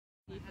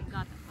if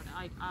God,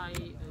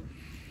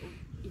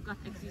 if God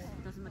exists,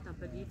 it doesn't matter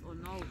believe or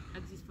no,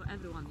 exists for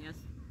everyone. Yes,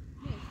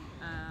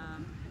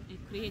 it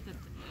created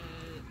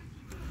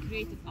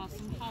us,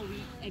 somehow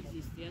we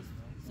exist. Yes,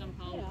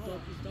 somehow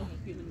dog is dog,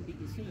 human being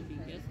is human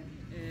being. Yes,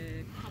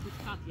 cat is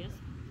cat. Yes,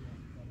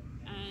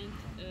 and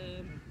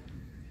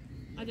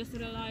I just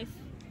realized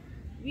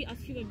we as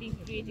human beings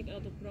creating a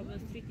lot of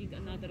problems, treating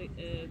another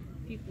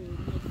people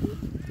not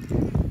good,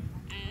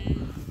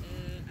 and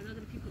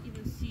another people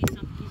even see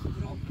some kids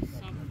wrong,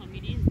 some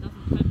families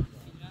doesn't help the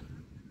children,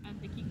 and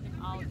they kick them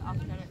out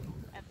after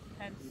empty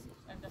hands,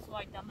 and that's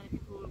why that many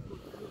people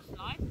lose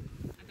life,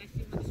 and I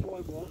see many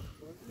people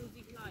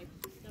losing life.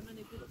 There are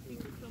many good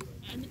people from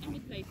any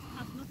place. It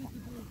has nothing to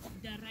do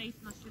with their race,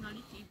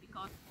 nationality,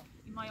 because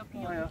in my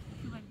opinion,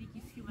 human being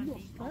is human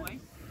being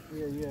always.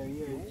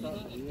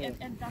 Yeah.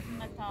 And doesn't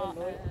matter.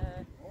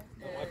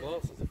 My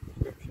glasses are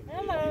prescription.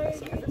 Hello.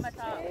 Doesn't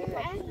matter.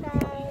 Hello.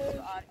 You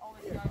are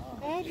always young.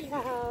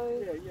 Hello.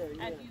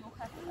 And you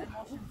have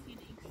emotion,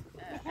 feelings,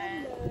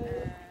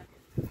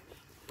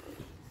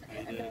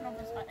 and the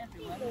problems are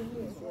everywhere.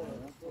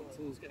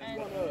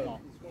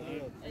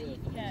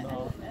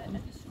 And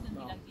it shouldn't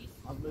be like this.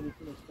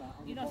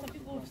 You know, some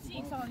people see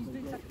someone is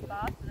doing something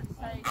bad, let's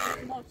say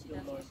small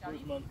children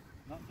especially,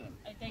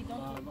 and they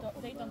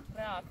don't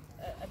react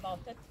about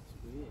it.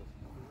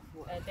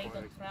 They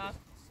don't react.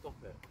 Stop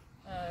it.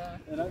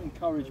 They don't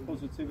encourage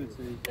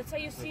positivity. Let's say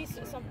you see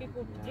some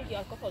people drinking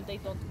alcohol, they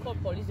don't call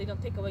police, they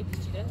don't take away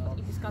these children. But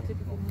in this country,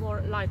 people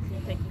more likely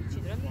taking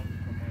children,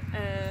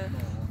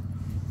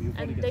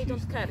 and they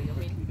don't care. You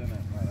mean?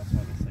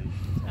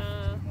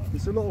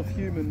 There's a lot of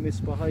human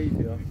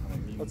misbehaviour.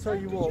 I'll tell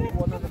you what,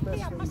 one of the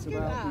best things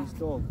about these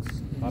dogs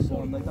is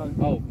they don't.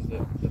 Oh,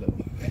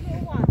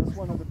 That's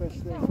one of the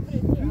best things. I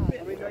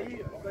mean, they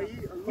eat a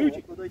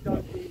lot, but they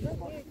don't eat as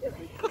much.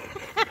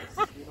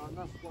 You know, and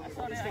that's one of the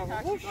Sorry, best.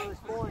 I No, it's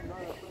fine. No.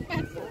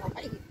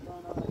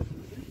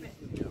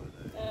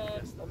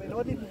 I mean,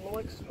 I didn't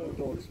like small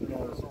dogs when I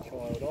was a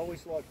child. I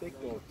always liked big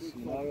dogs,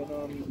 you know,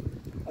 and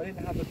I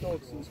didn't have a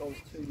dog since I was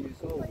 2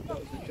 years old. That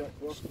was a Jack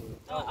Russell.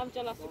 Oh, I'm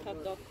jealous to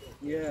have dog.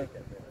 Yeah,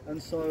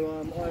 and so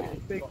I had a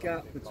big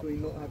gap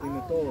between not having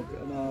a dog,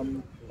 and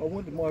I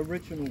wanted my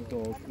original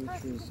dog,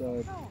 which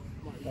was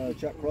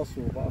Jack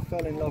Russell, but I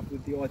fell in love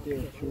with the idea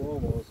of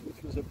Chihuahuas,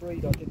 which was a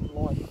breed I didn't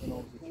like when I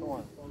was a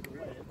child.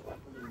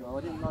 You know, I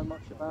didn't know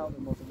much about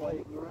them, I was quite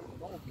ignorant,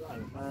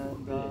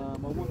 and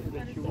I wanted a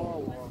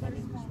Chihuahua.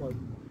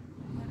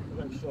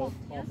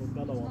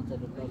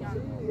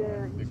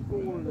 Yeah, he's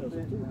fallen a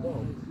bit.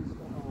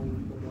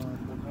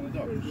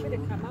 You should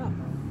have come up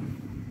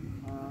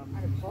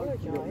and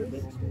apologised.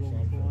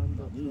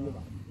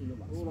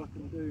 All I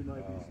can do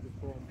maybe is to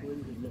try and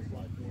breed him.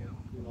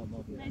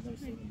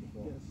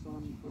 Get a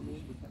son from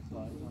him.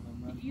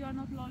 You are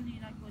not lonely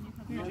like when you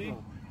have a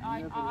dog. I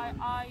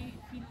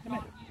feel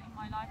lonely in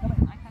my life. I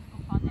have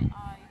company.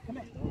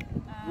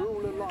 We're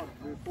all alone.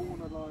 We're born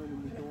alone and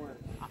we die.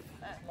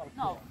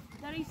 No,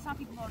 there is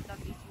something more than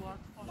this world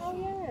for sure. Oh,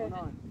 I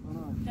know.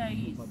 There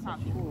is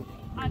something.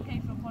 I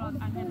came from Poland.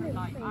 I never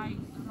lied. I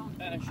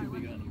went to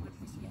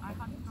university. I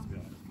had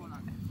problems with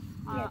Poland.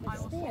 I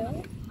was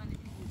following many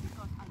people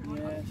because I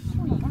worked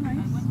I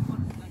went for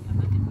like a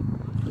many people.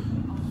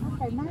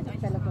 Okay, my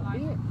fella got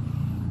beer.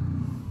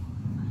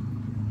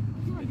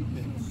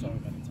 So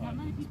many There are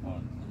many times. people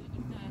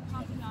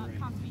in the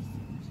countries,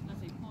 let's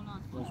say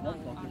Poland,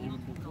 are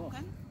not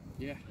broken.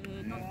 Yeah.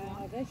 Not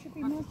born. There should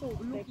be But muzzles.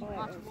 They looking buy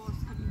much it.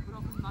 worse, having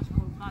broken much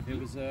more badly. It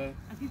was and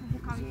people who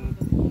carry a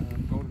from the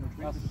golden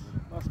retriever.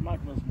 That's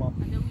Magma's mum.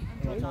 and then we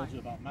enjoy I told life. you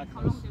about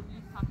How long Magnus. they will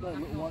live happy and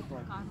little no white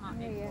dog. karma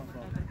Yeah, and yeah.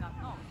 whatever God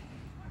knows.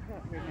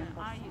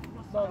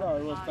 No,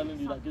 I was telling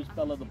you that gives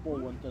Bella the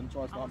ball and then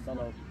tries to hunt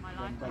Bella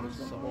when Bella's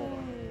got the ball.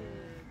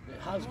 It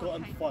has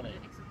gotten funny.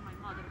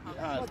 It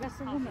has. What, that's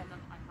a woman?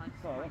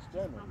 No, that's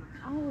German.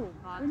 Oh,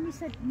 when you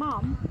said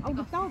mum, oh,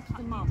 the dog's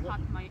the mum.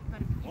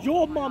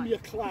 Your mum, you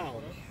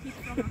clown!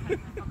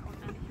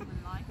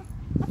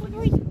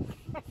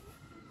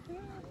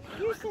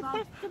 You said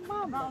that's the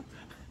mum.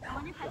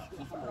 When you have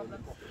teeth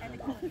problems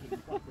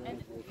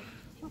and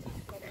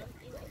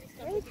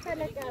Where's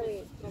fella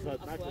going? Have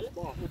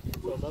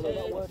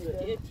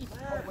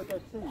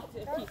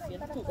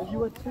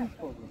you had teeth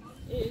problems?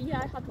 yeah,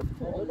 I had two.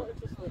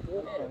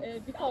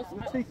 Because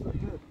Your teeth look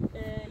good.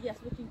 yes,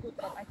 looking good,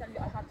 but I tell you,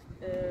 I had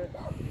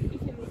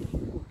if you're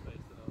looking good,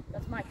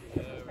 that's my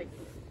mistake.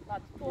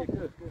 But two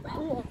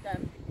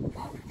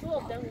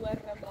of them were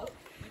removed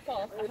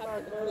because I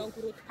had the wrong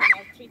root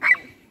canal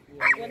treatment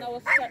when I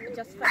was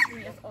just 13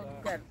 years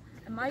old girl.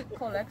 And my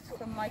colleagues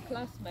from my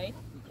classmates,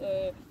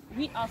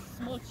 we as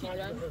small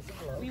children,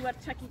 we were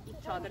checking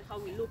each other how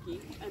we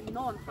looking, and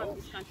no one had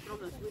this kind of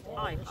problems which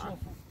I had.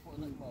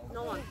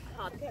 No one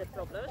had the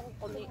problems,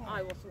 only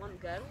I was one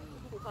girl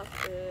who was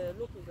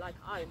looking like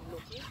I'm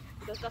looking,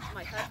 because that's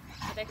my head,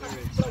 and I had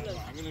this problem.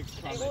 And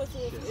I always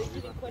was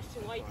giving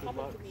question why it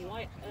happened to me,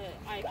 why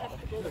I had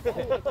to go to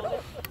school about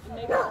it, and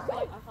maybe that's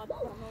why I had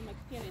paranormal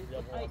experience.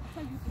 But I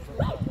tell you the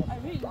truth, I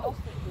really lost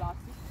the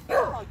glasses, I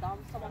fell down,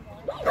 someone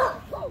put me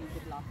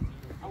in the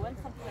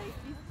went some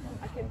places,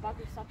 I came back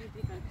with something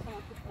different.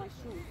 Someone took my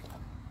shoes.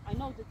 I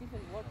know the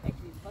different work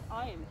exists, but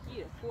I am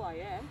here, who I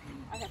am.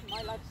 I have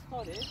my life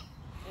story.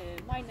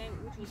 My name,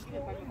 which was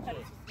written by my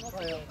parents,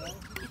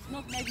 it's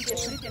not maybe the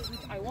British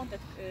which I wanted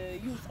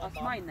use as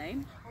my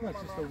name.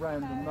 That's just a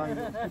random name.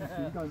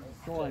 You don't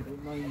decide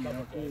what name you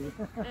have, do you?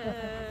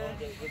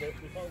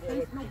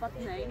 There is no bad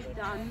name.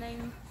 There are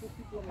names who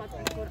people had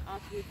before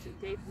us which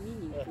gave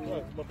meaning to.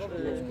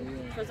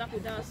 For example,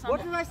 there are some.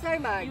 What did I say,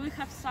 Mike? You will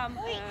have some,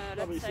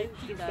 let's say,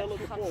 Peter who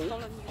have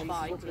stolen your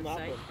bike, let's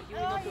say. You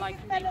will not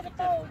like name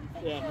Peter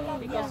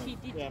because he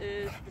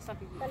did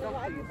something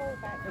wrong to you.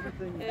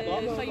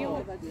 So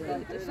you.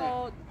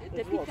 So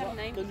the Peter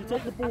name. Then you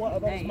take the ball out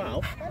of Bella's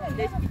mouth.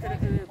 There's Peter.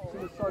 Then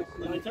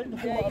you take the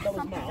ball out of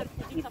Bella's mouth.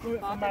 You threw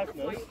it to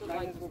Magnus.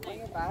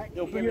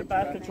 He'll bring it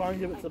back and try and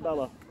give it to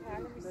Bella.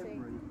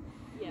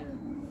 Yeah.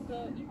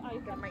 So if I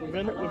can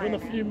Within a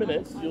few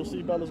minutes, you'll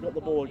see Bella's got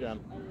the ball again.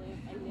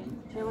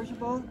 Hey, what's your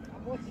ball? I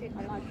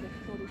like the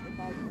stories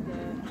about the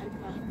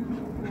aircraft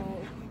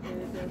war,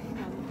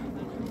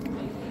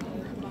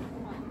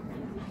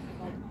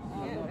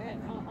 the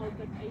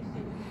Albert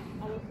Einstein.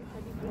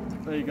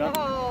 There you go.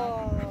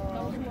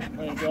 Oh.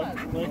 There you go.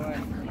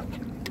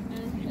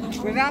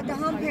 Without the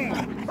humping.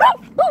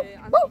 I'm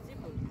visible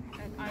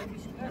and I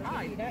wish to be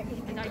alive.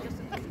 And I just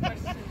asked the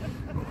question,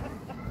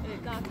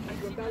 God, I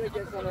see Bella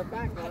gets on her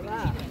back like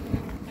that.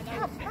 and I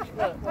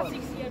was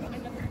 6 years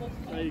and never got to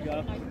There you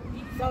go.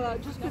 So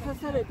just because I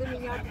said it didn't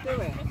mean you had to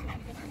do it.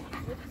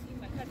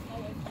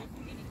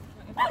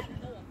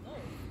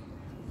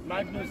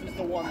 Magnus is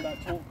the one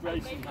that taught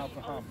Grayson how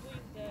to hum.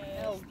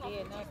 Oh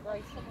dear, no,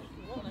 Grace,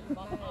 woman,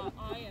 but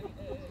I am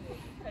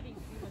having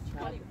human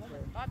child,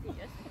 woman body,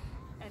 yes.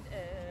 And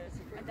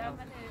there are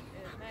many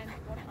men,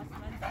 what as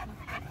men, that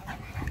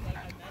like I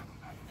met.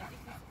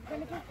 Can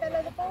you give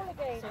Bella the ball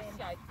again? So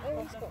yeah, it's a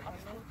problem at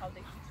school how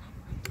they teach me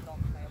to be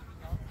long, my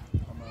opinion.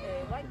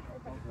 Why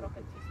open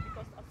broken is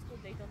because at school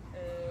they don't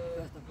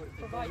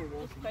provide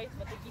good space,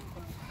 but they give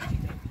them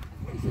children.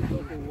 It's a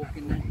dog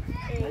walking there.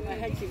 I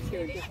hate it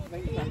here, just to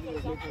make that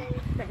little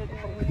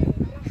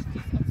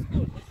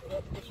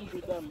This will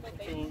be done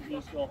until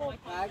you go home.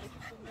 Bags,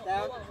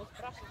 down.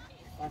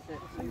 That's it.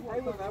 Hey,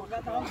 without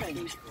the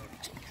humping.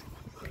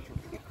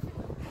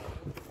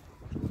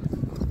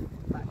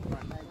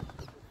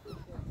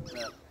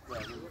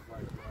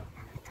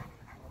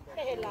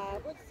 Bella,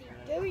 what's he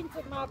doing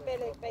to my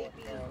Bella,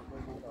 baby?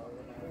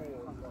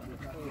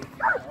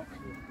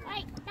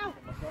 Hey, no!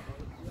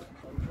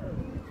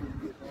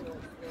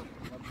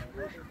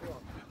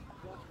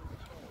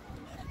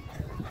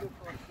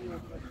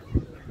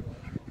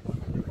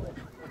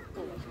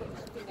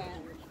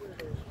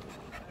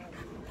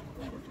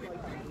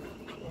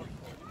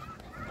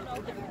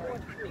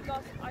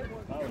 Because I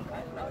work in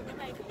the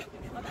Navy,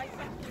 but I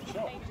sent to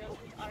strangers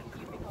which are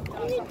here because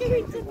What are you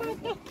doing to my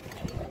dog?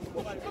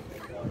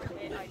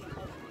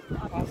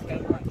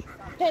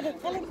 Bella,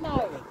 tell him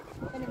no.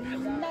 Tell him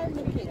no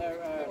looking. I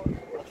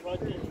tried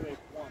to integrate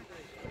one.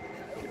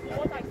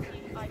 what I see,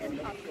 I don't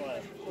have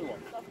to because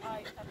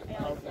I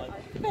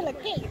have Bella,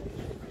 get.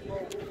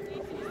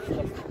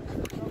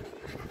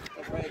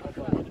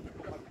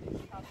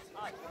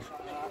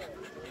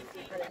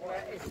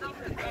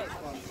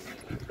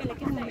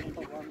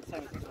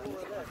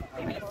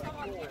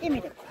 Give me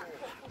the ball.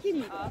 Give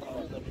me the ball.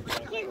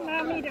 Give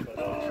mommy the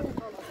ball.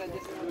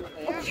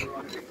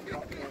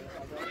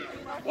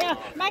 Yeah,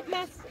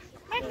 Magnus.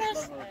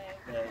 Magnus.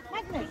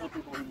 Magnus.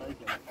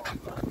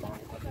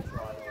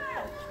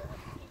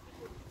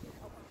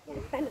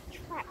 Bella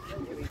trapped.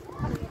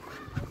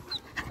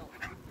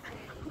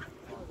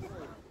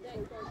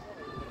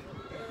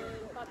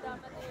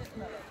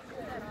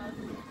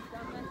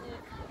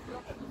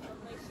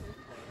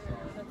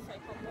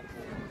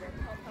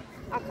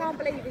 I can't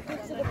believe he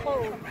gets to the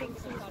ball and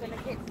thinks he's going to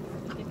hit.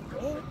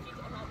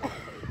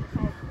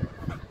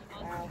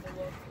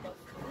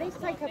 At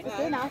least take her for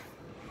dinner.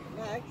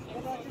 Max,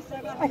 what did I just say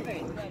about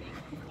humping?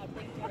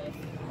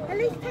 At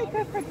least take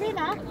her for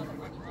dinner.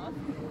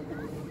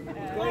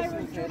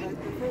 Grayson said that the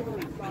three of them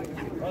like...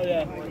 Oh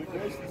yeah,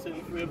 Grayson said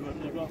the three of them.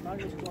 You've got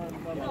Magnus trying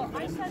Bella. No,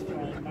 I said to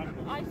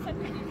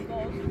these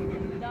balls,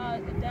 they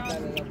are a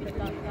little bit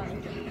like that. I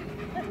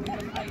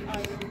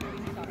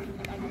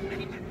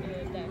teach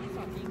them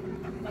something,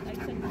 but I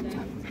said to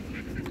them,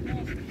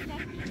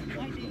 I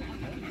didn't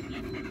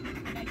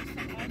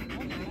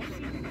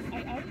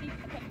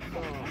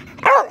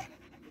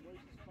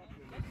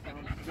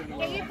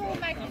Get your ball,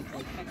 Magnus.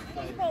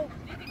 Get your ball.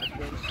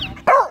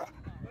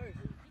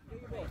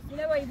 You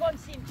know what, he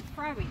wants him to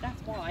throw it,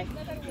 that's why.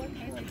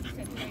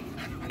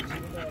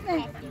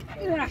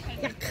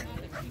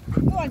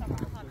 Go on.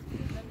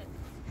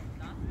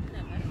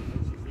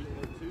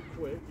 Too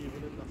quick,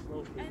 even in the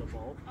slow speed of the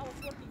ball. I was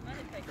working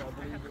many places. I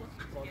have lots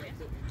of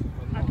experience.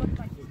 I've got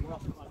my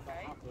problems,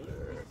 okay?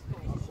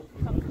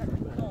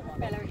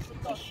 Bella, it's a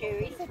tissue.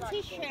 It's a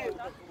tissue.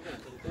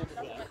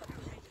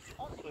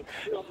 Only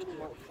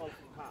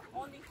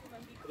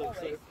human being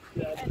always.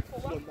 And for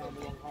one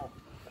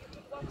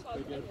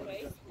child in a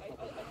race, I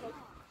thought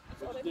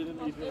it's already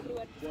didn't even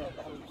work 100%. You know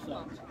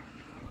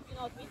what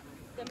I mean?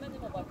 There are many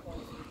mobile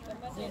phones.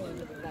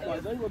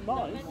 Like, they were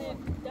nice.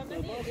 There are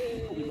many.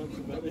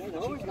 It's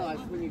always nice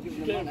when you give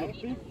them Get a money.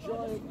 big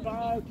giant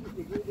bag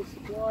with all the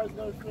supplies and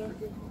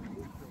everything.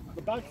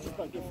 The bag just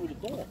don't get through the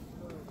door.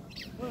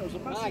 No, it was a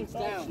massive Bags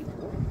bag. down.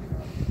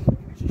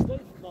 She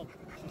stayed for over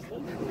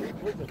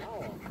an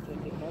hour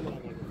checking money and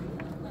everything.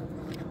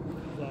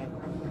 So,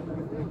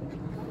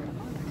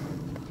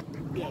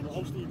 yeah, but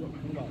obviously you got to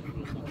pull out for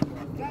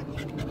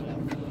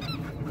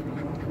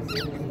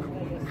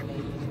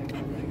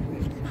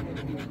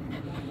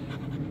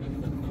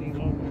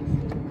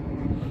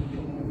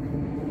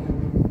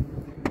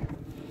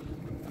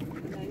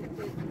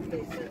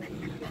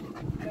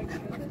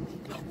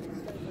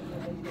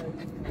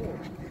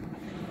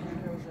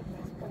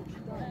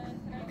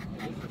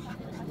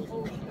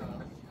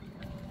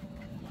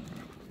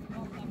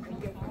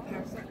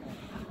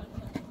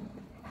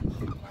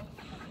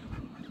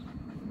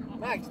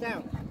Bags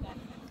down.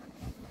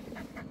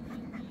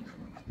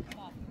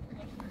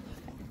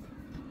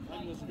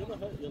 Agnes, you're going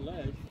to hurt your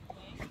leg.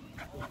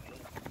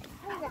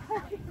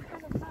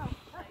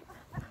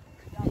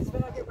 It's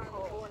when I get round the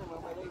corner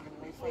when we're leaving.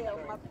 We see Feel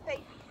my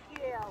feet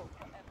feel.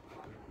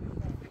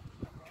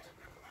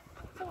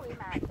 Sorry,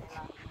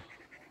 Magdalena.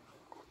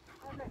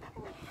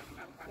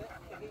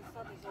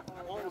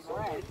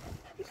 Honestly,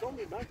 it's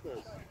only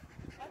Magnus.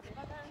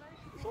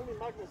 It's only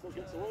Magnus that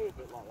gets away with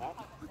it like that.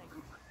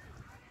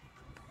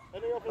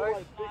 Any other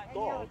like big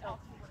dog,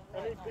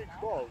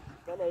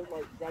 Bella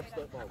like grabs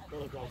their throat.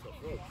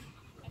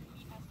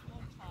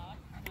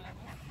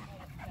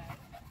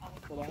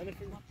 But like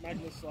anything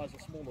Magnus size or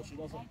smaller, she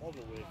doesn't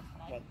bother with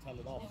like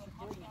telling off.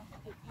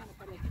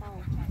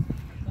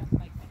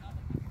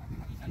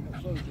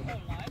 So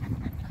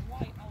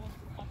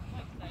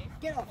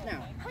Get off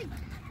now. Wait.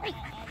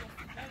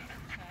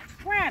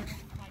 Grab.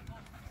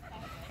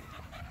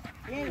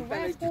 Yeah,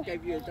 Bella just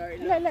gave you a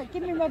dirty look. Look,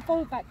 give me my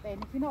ball back then.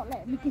 If you're not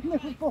letting me, give me my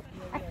ball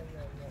back.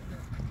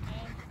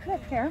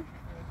 Look, Karen.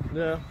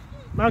 yeah,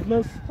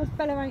 Magnus. Because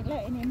Bella ain't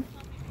letting him.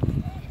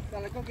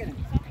 Bella, go get him.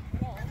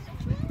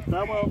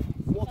 Farewell.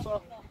 Water.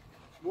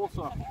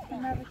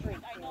 Another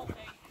drink.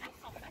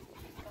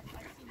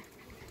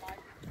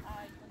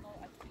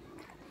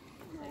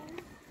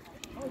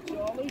 Hi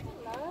Charlie.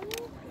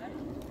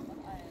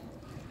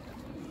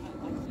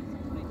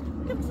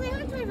 Come say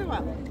hi to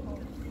everyone.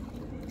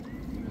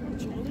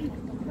 Charlie.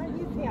 Don't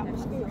you pee up the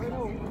scooter at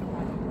all.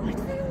 Why do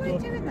they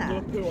always doing that? Do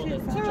a poo on it.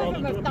 Two of Charlie,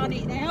 them do a have done poo.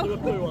 it now. Do a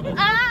poo on it.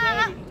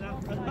 Ah!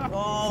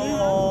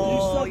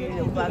 Oh, I you knew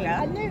it was going to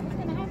happen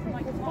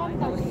because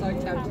one I was so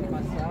tempted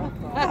myself.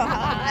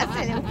 That's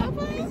it.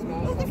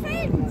 All the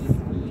friends.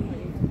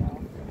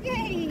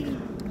 Yay!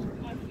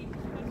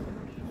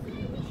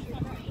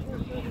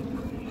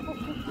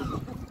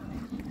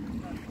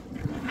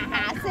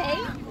 See?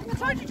 I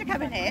told you to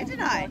come in here,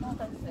 didn't I?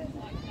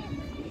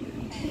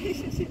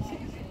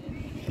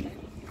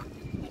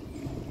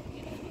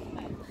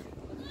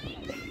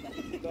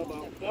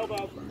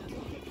 Bell.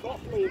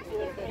 Properly.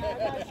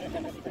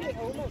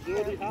 She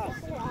already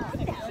has.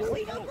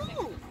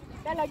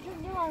 Bella,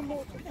 drink your own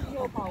water from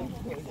your bowl.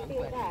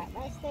 Feel that.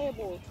 That's their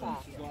water.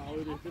 She's like, I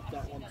already did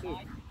that one too.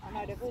 I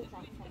know they've all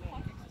drunk from it.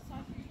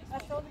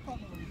 That's all the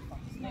problem.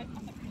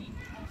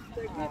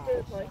 They give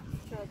it like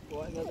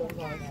transport and they don't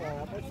like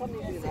but some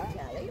do that.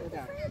 They're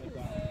down.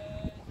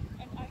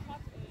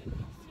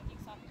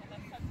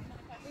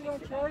 You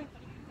want Charlie?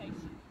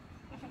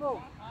 What's your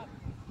ball?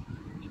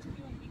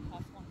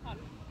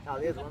 Oh,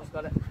 the other one's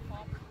got it.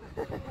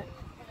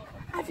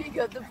 Have you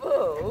got the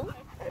ball?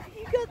 Have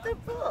you got the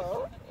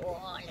ball? Oh,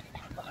 look at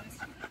that butt.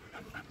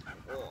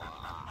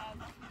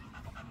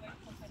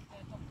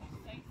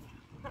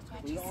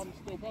 Well, your arm's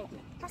still broken.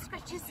 Got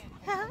scratches.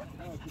 Oh,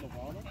 it's been a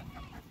while now.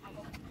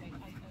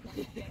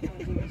 It's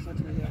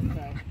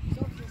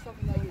obviously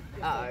something that you're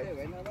Uh-oh.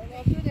 doing.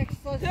 I'm doing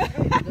exercise. Down.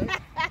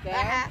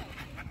 That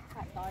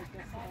died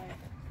yesterday.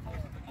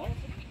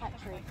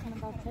 Patrick, when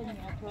I'm 10 years,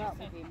 I grew up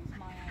with him. It's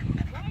my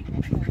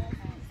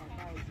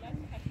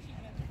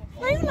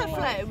They all love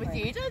flirting with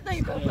you, don't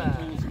they, Bubba?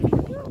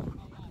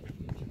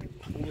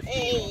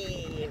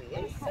 Hey,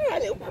 sorry,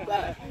 little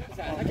Bubba.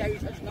 Okay, you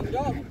touched another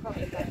dog.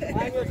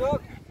 I'm your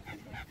dog.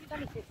 He's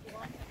only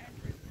 51.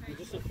 You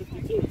just said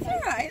 52. It's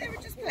alright, they were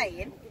just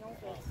playing.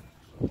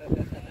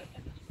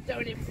 Don't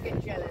want him to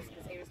get jealous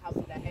because he was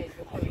helping their heads.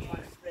 We're probably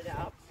trying to split it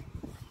up.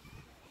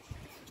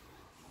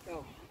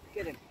 Go,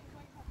 get him.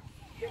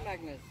 Get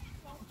Magnus.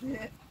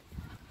 Yeah.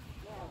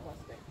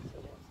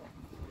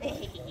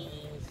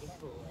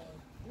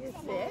 Is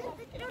it?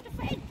 Look at all the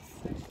friends.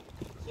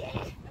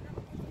 Yeah.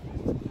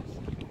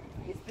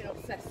 He's been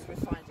obsessed with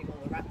finding all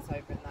the rats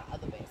over in that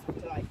other bit. So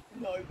to like,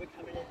 no, we're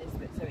coming in this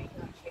bit so he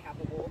can actually have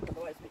a walk.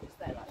 Otherwise, we're just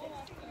there like this.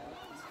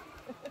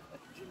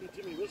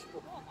 Jimmy,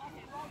 whisper.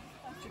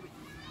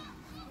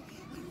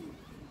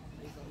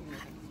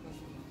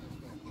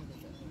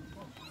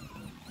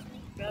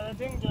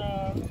 Ding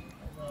dong.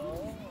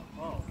 Oh.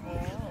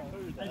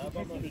 Poo there. I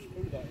don't know whose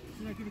poo that is.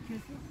 Should I give a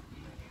kiss?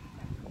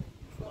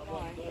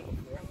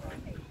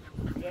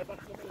 Yeah, back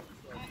to the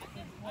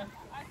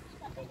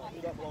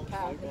that belongs to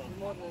Cow, you, this is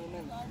more than a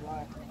minute,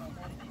 right?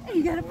 Are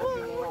you gonna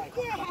pull?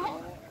 Yeah.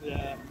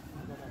 yeah.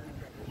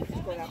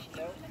 It's going up the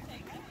hill.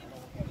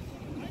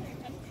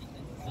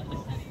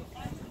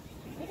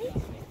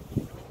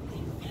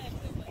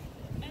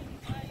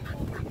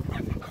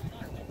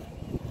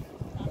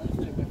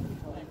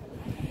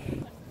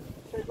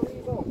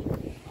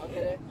 I'll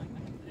get it.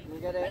 You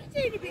get it.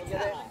 You get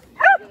it.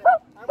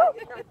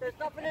 There's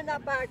nothing in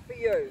that bag for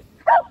you.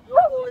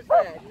 Your ball is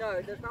there.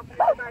 No, there's nothing in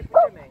the bag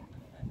for Jimmy.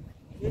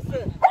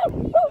 Listen. No,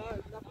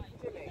 nothing for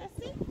Jimmy.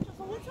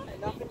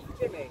 Nothing for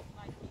Jimmy.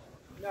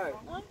 No.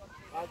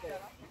 I'll get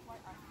it.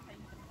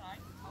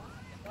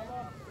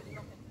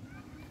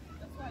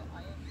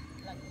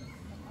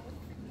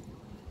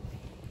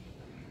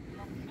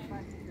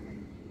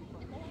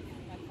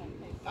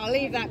 I'll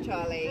leave that,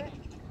 Charlie.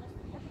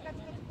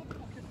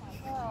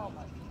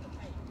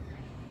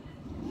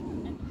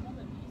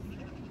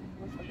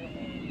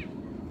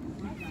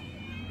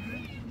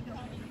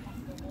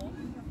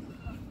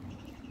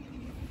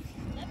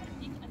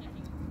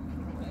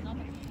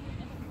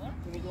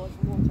 Jimmy, do you want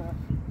some water?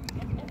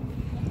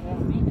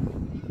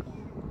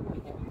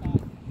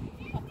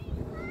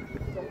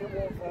 Don't get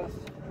warm first.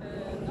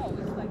 No,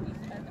 it's like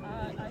this, and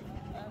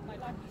my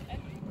life is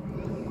empty.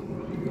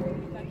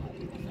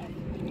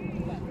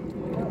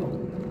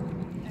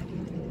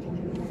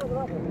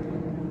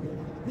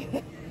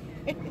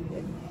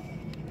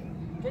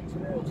 Drink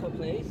some water,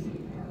 please.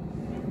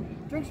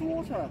 Drink some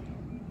water.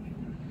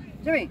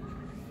 Jimmy.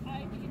 I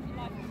think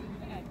life is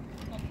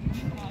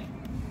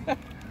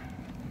empty.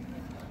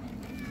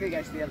 Here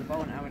goes to the other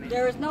bowl now, isn't he?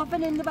 There is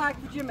nothing in the bag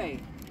for Jimmy.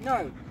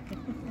 No.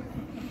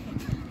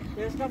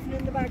 There's nothing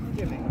in the bag for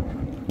Jimmy.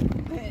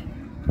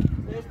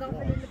 There's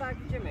nothing in the bag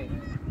for Jimmy.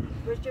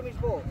 Where's Jimmy's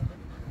ball?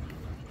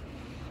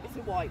 It's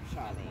a wipe,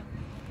 Charlie.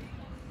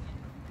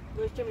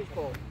 Where's Jimmy's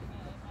ball?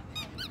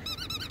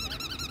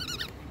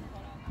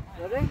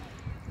 Ready?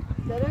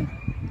 Steady?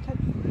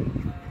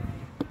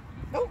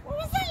 Oh, what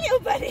was that, little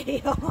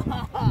buddy?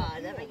 Oh,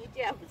 that made you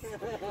jealous. See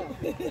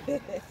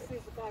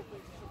if the bag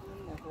needs something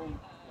in there for him.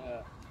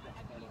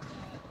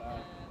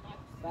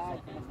 Bag.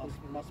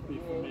 Must be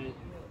for me.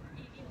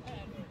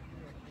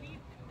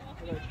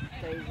 I got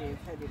Daisy and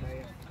Teddy Bear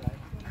yesterday.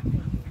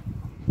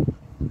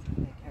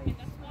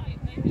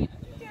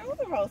 You're all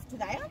the rolls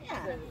today, aren't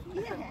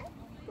you? Yeah.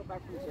 Got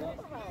back from the gym.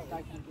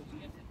 Back from the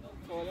kitchen.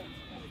 Toilet.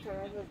 Turn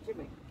around, there's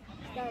Jimmy.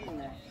 Standing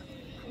there.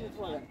 In the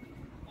toilet.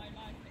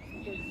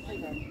 Is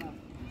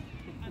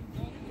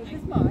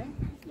this mine?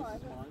 It's mine.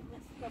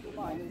 That's not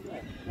mine, isn't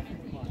it?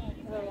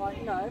 And they're like,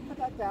 no, put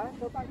that down,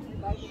 go back to the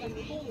bag, and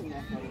the ball in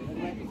there for you. And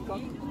then it's got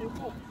new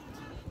ball.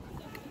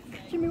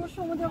 Jimmy, what's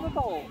wrong with the other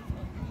bowl?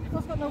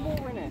 It's got no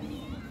water in it.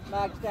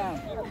 Mags down.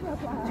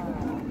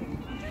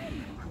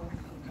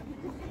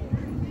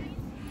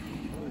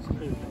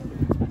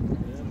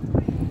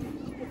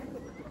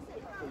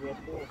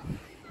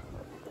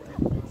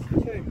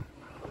 Two.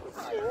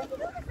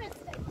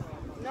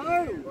 No!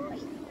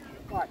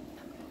 Right.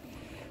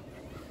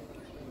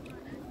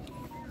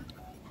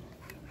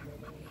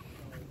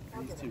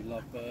 These two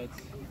lovebirds.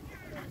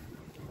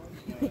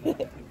 Jimmy,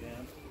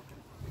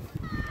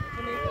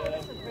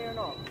 listen to me or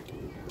not?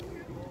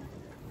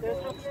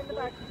 There's nothing in the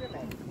bag for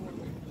Jimmy.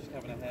 Just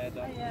having a hair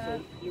done. Yeah.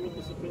 You were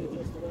disappeared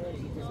yesterday,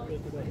 she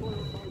disappeared today.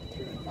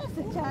 That's a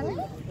Charlie.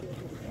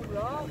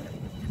 Right.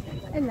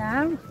 Hello.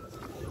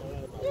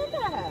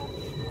 Yeah.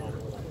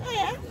 Oh,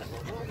 yeah.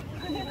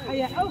 Oh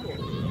yeah. Oh,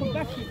 come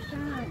back in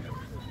time.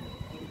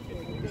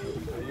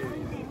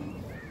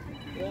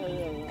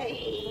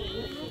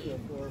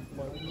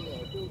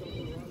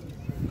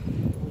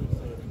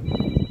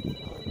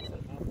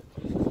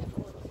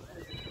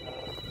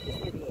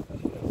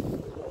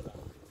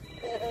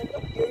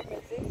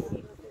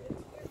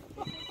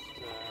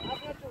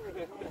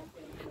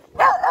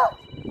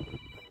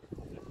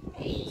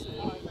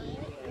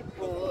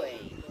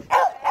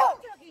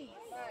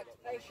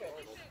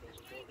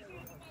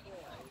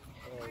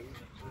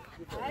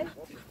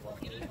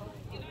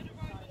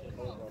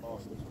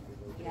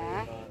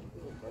 Yeah.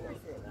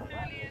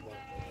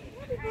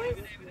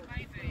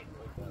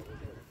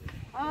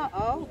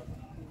 Oh.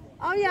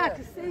 Oh yeah, I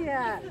can see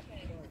her.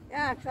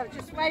 Yeah, because I've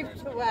just waved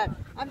to her.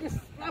 I'm just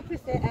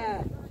opposite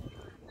her.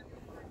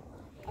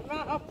 I'm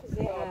right opposite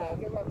her.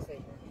 Get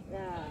Roxy.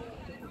 Yeah.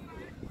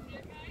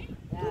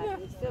 Yeah,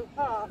 it's still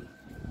hot.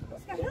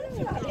 What's going on,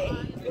 Charlie?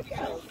 Good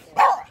girls.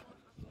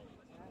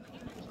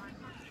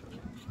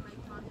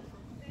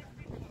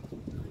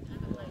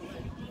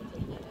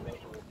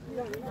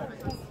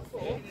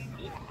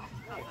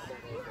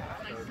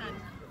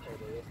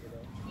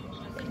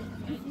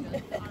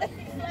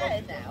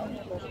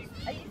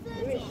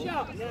 You're in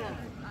shock now.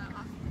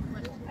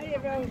 Hey,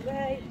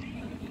 Rosie.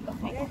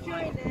 You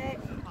enjoying it?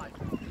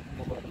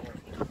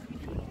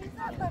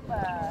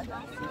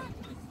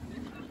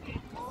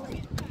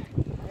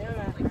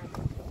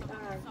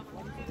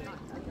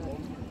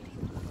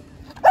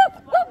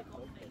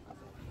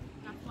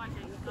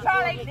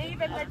 Charlie,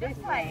 leaving the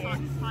display in.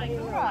 Are you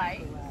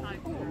alright?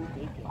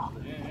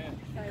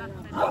 So,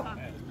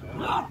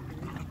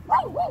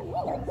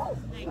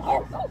 Max,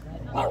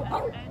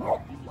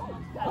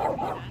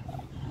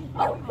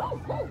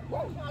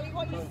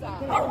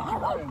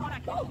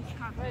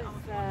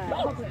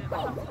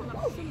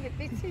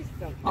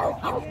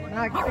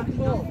 take the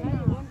ball.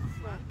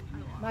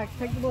 Max,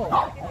 take the ball.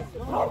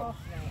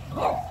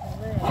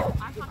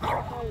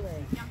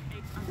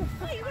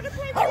 Hey, you want to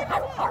play with him?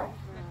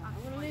 I'm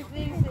going to leave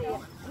these here. I'm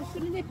just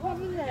going to nip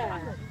over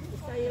there.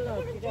 Just say hello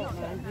if you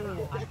don't mind, do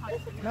you?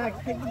 Max,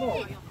 take the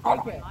ball.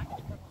 Take it.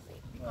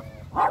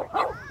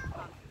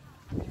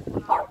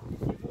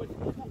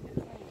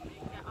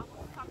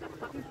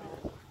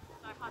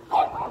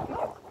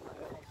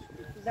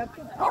 Is that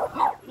good?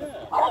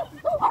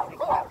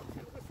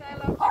 Say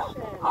hello to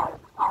Sarah.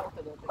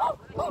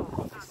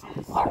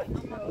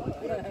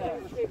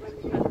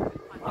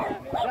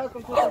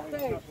 Welcome to the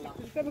stage.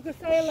 Come on, say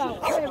hello.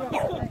 Sarah.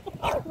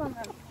 Come on,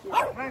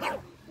 Max,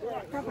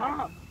 come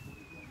on.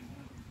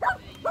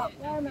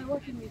 No, no,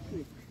 what can you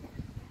see?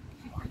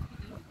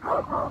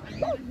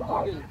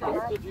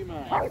 Did you,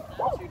 man?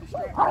 Too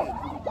distracted.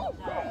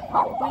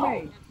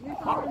 Jimmy, you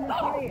come on and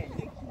play it.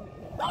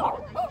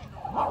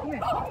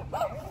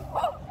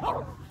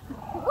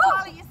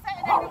 Charlie, you're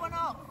setting everyone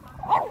up.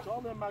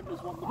 Charlie and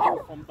Magnus want the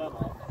ball from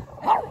Bella.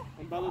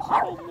 And Bella's just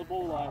holding the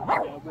ball out and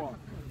get one.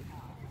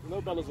 You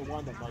know Bella's a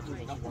wind-up budget when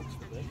she wants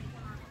to be.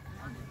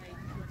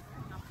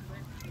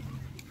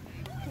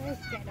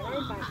 Let's get her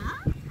own back.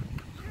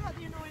 You're like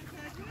the annoying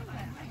person, isn't it?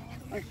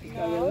 I should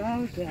go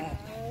louder.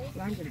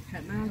 I'm going to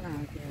cut my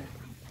louder.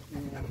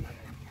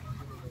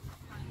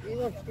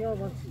 You still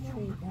want to treat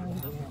me.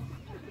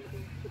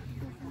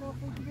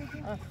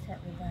 I'll set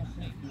the best.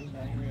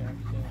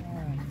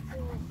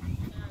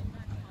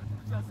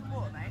 Just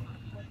support, mate.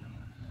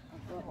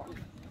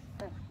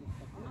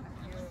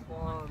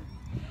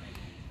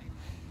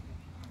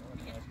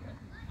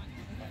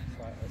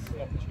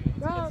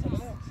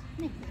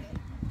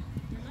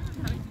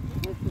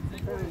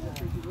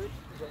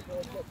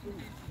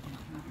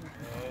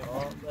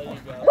 Oh, there you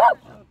go.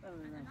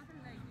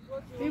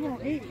 He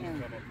won't eat now.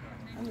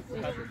 Had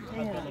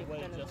Bella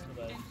weighed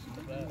yesterday.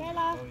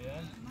 Bella. Oh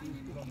yeah?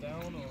 Gone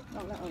down or?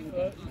 Not that only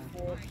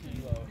 34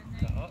 kilo.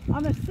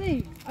 I'm a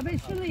thief. I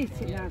bet she'll eat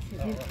it now. She's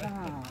in the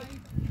heart.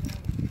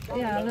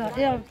 Yeah, look,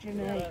 yeah,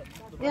 Jimmy.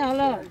 Yeah,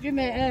 look,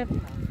 Jimmy. Ella,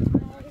 take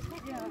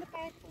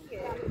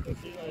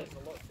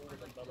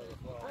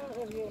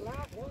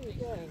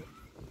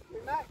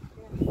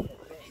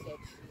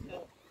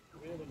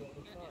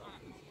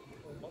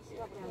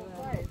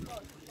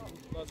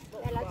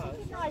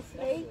it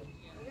nicely.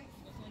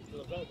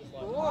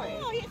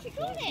 Oh, yes, you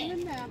got it.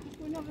 In there,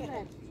 we're not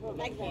there.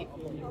 Thank you.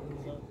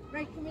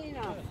 Ray, come in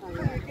now.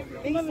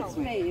 Come over to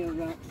me, you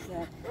rocks.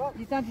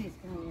 Your daddy's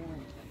coming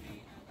around.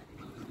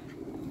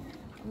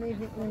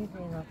 Leave it,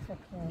 I'll check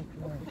it out.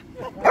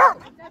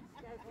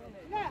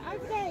 Look,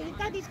 over there, your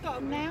daddy's got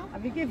them now.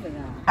 Have you given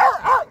her?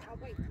 I'll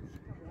wait.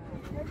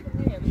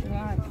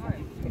 Right.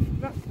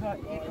 If that's what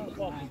you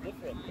got,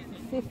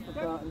 sister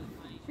got them.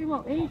 She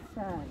won't eat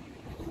her.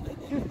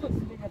 She just puts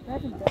them in her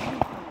bed and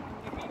down.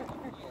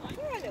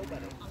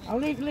 I'll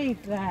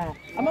leave there.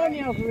 I'm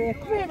only over here.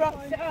 Come here,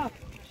 Rox, sit up.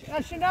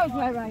 She knows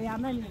where I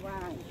am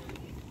anyway.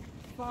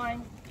 It's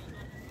fine.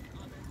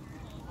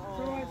 It's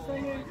alright, stay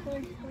here,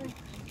 stay.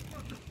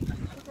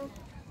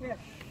 Yeah.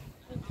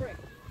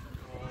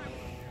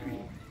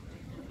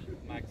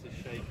 Max is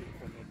shaking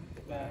from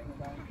the back.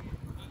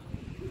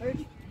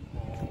 Rich.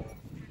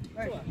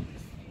 Rich.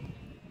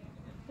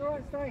 It's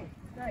alright, stay.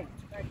 Stay.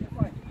 Stay, it's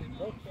fine.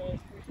 Okay.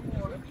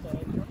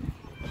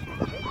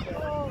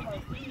 Oh, my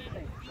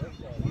goodness.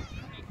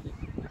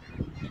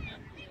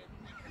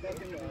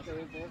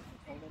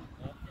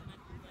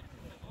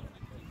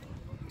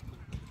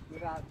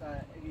 Without,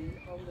 if you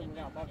hold them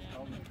without box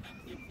hold,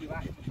 you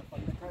act as a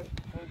fucking pro.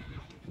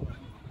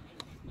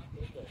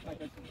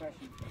 Like a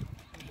compression.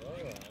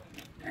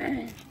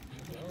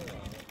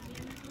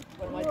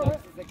 One of my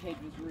dogs as a kid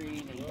was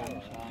really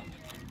banter.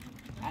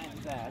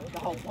 And the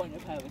whole point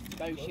of her was to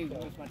go shooting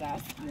with my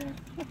dad. Yeah.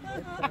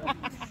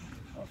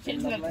 She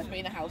ended up just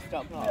being a house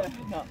dog,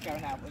 not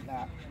going out with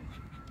that.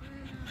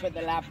 But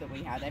the lab that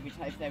we had, every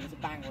time there was a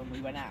bang when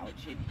we went out,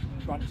 she'd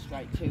run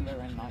straight to her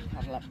and like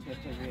cuddle up to her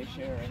to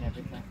reassure her and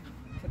everything.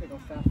 Typical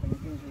stuff when as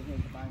soon as we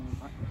hit the bang,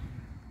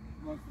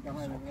 wants to go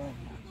home as well.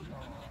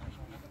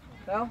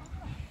 So?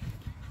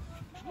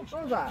 What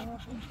was that?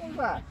 What was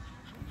that?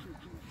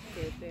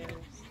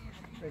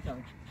 Wait, tell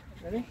me.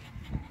 Ready?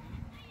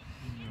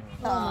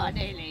 Oh,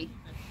 nearly.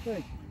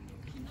 Good.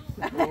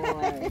 Good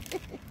boy.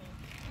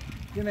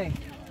 Jimmy.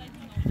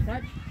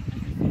 Touch.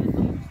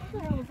 What the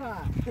hell was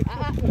that?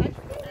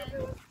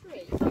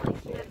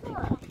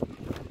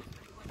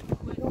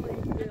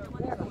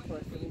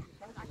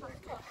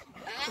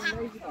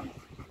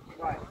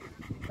 Right.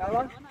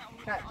 Bella,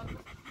 catch.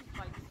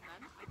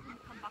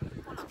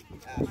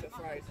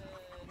 Surprise.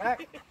 Mac.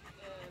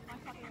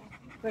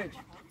 Bridge.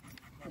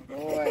 Good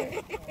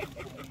boy.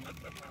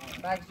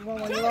 Max, you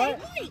want one, you right?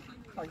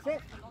 Punch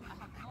it.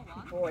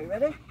 Good boy,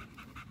 ready?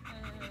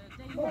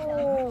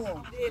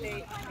 Oh!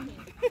 Nearly.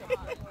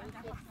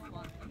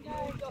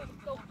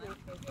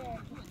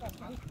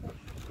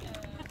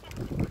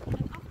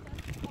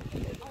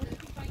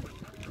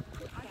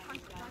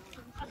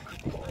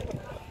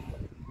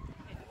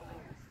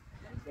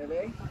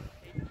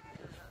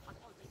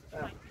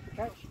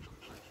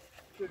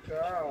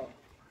 girl.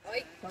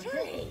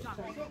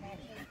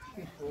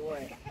 Good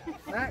boy.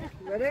 Max,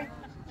 you ready?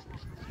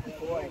 Good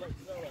boy.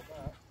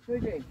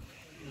 Fuji.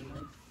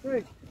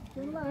 Fuji.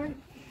 Good boy.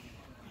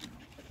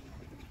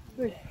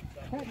 Fuji.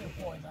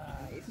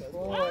 Good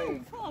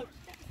boy.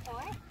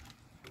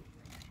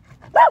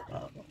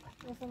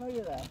 What's the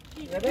matter there?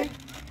 You ready?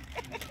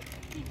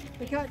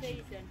 The catch.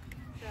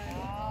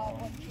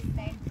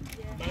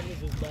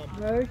 Magnus is done.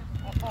 Move.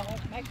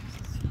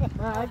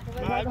 Mag,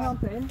 the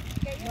hump in.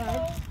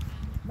 Mag.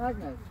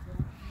 Magnus.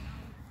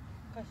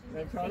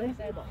 Ready, Charlie?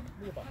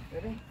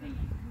 Ready?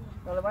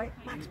 All the way.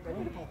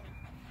 Ready?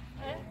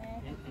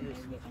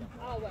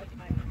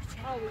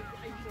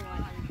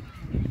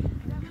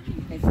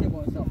 Hey, still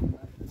want to stop.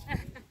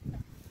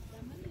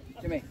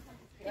 Jimmy.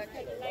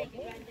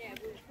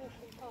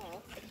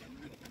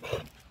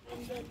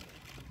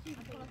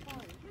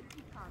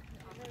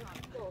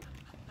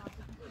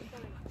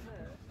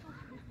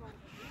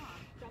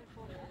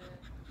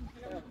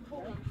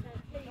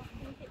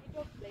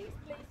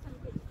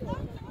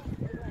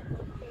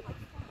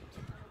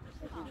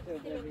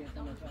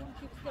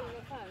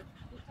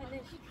 And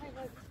then she came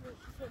over to me,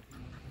 she said,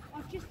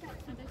 I've just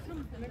actually done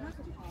something, and I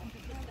said,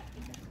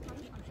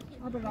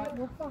 I'd be like,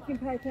 well, fucking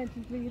pay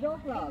attention to your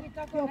dog, love. Get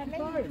off the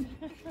phone.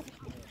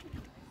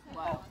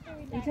 Wow.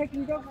 You're taking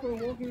your dog for a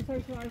walk, you're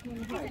socialising on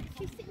the phone.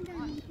 she's sitting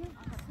down in the grass,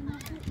 and I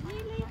thought,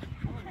 really?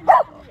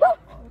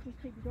 Or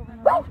just keep your dog on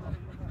the phone.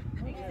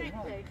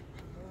 Exactly.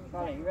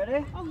 Charlie, you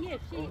ready? Oh yeah,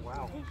 she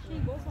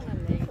was on her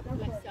leg,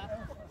 bless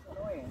her.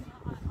 Annoying.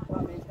 Well,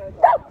 I mean, go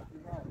down.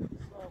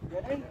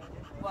 Ready?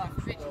 Well,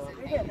 Rich is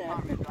in the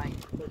apartment, like.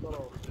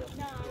 No, I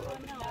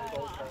know.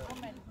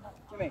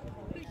 Jimmy.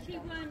 But she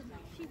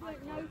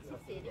weren't noticing.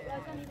 It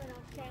was only when I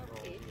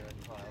shouted.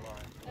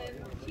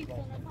 She was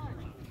on her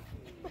phone.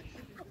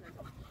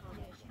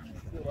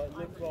 Like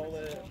lip roll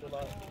it,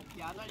 like.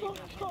 Yeah, I don't even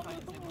have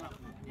headphones in.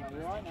 Yeah,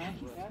 we're right now.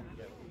 Yeah.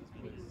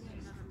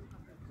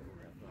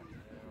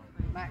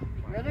 Mac,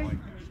 ready?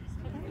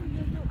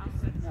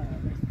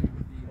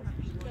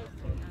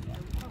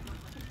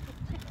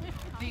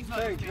 These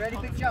aren't Two, just ready,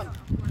 being big jump.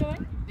 Sorry?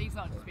 These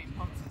aren't just being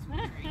ponces from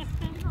the trees.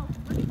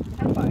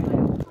 Tempo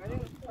now. Ready?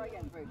 Try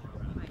again, Bridge.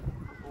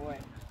 Boy.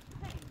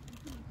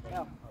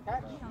 Go.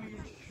 Catch.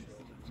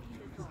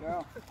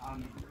 Girl.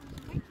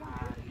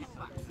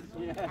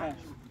 Yeah.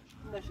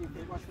 Unless you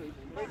feel much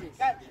sleeping. Bridget,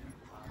 catch.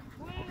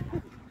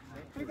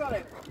 Who got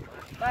it?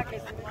 Back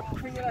is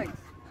between your legs.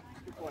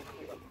 Good boy.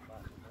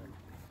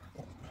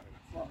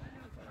 What?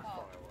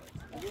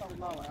 This is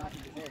my one, I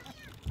think it is.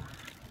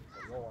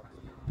 No,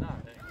 I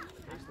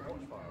used to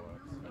watch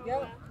fireworks. Go. I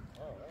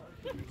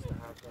used to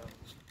have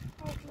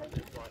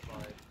right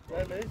by.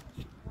 Really?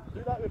 Do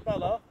that with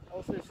Bella.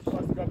 I'll see if she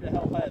tries to grab your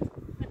whole head.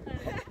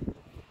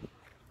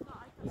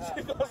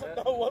 She doesn't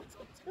know what to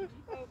do.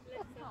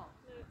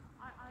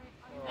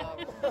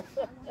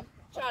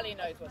 Charlie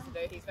knows what to do.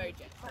 He's very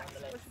gentle on the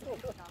list.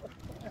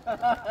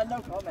 No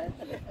comment.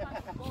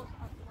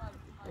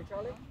 Hey,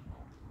 Charlie?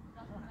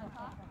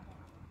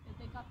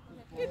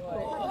 Good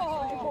boy.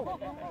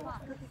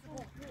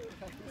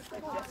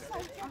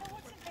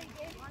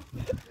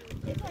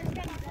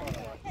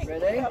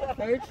 Ready?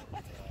 Coach?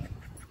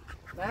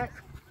 Max?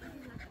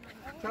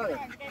 Charlie?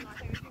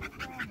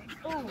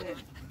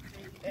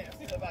 Yeah,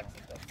 so Max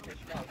has got to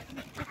push back.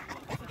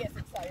 If he gets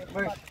excited,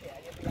 Move. punch here,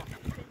 you'll be happy.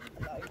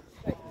 Like,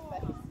 straight to the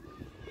face.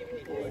 Give it a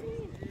go.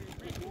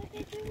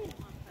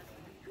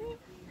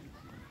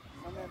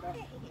 Come here, Max.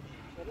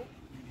 Ready?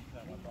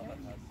 Bella?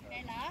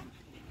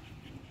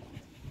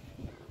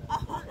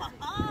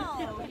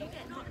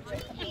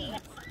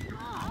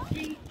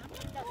 She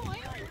doesn't know.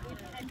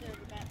 We've had her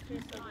about 3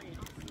 or 4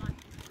 minutes.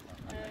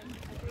 And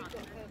we got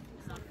her from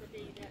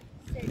somebody that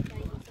said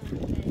they was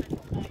under there.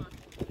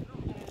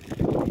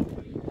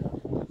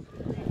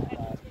 They've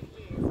had 2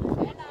 years.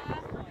 Bella?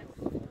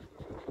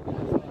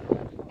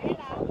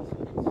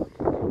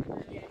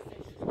 Yeah, so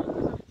she's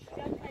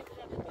okay with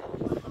other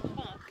dogs, but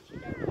she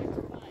don't go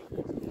to fight.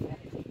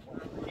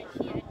 And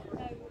she had no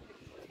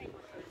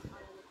attention.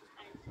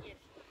 And yes,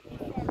 she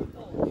throw a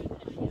ball and she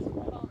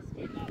hasn't passed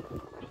it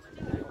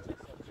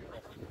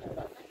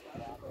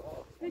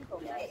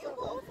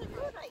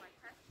like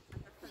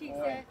she's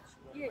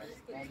yeah,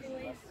 she's got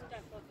toys,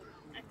 don't bother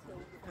at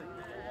all.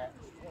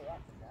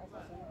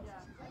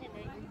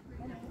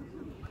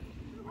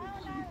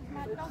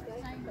 My dog's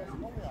name is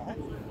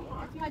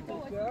my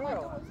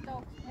daughter's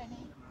dog,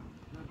 Penny.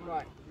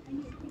 Right.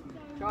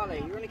 Charlie,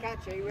 you want to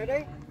catch it? You ready?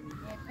 Yeah,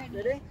 Penny.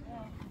 Ready?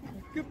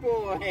 Good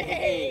boy!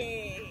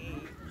 Hey!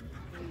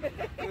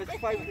 He was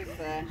focused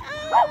there.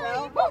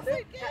 Oh, Well, so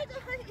good.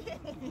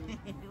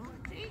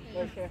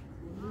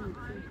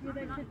 You've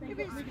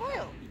been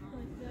spoiled.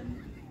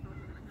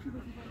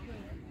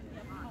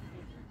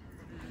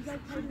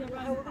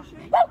 How old is she?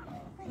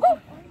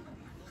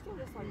 Still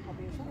looks like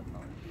probably a son.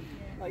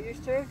 Are you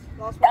used to?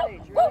 Last one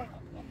each, you ready?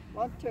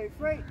 1, 2,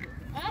 3.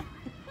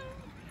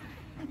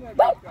 You're a good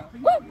girl.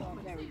 You're a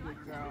very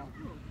good girl.